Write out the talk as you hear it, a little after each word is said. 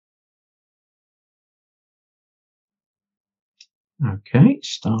Okay,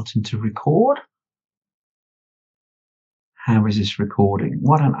 starting to record. How is this recording?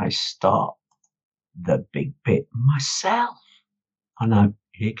 Why don't I start the big bit myself? I know,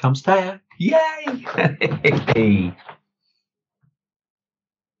 here comes Dad. Yay!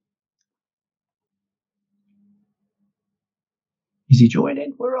 Is he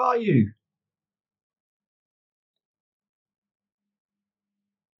joining? Where are you?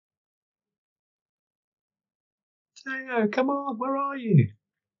 Teo, come on, where are you?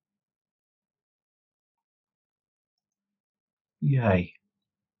 Yay.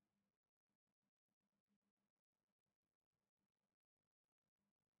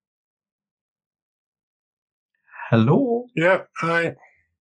 Hello? Yeah, hi.